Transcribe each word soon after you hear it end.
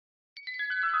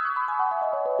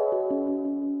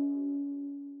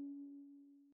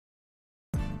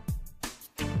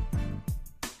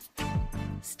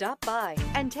Stop by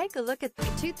and take a look at the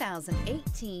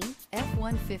 2018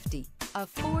 F-150. A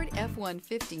Ford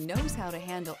F-150 knows how to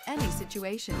handle any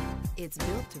situation. It's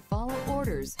built to follow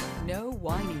orders, no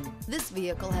whining. This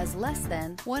vehicle has less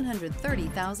than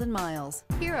 130,000 miles.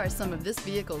 Here are some of this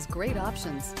vehicle's great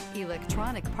options: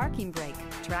 electronic parking brake,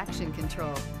 traction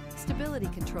control, stability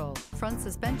control, front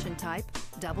suspension type,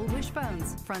 double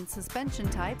wishbones, front suspension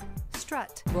type,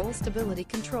 strut, roll stability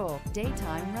control,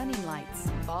 daytime running lights,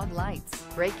 fog lights,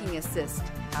 braking assist,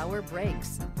 power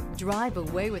brakes. Drive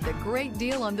away with a great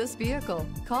deal on this vehicle.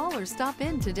 Call or stop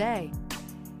in today.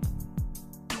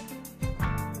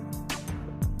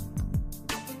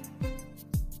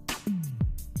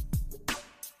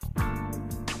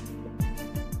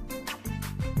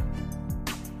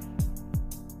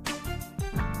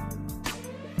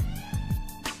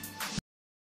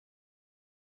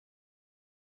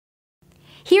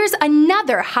 Here's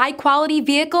another high-quality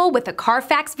vehicle with a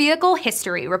Carfax Vehicle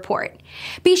History Report.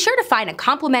 Be sure to find a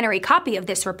complimentary copy of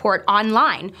this report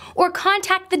online or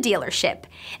contact the dealership.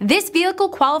 This vehicle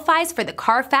qualifies for the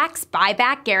Carfax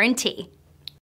Buyback Guarantee.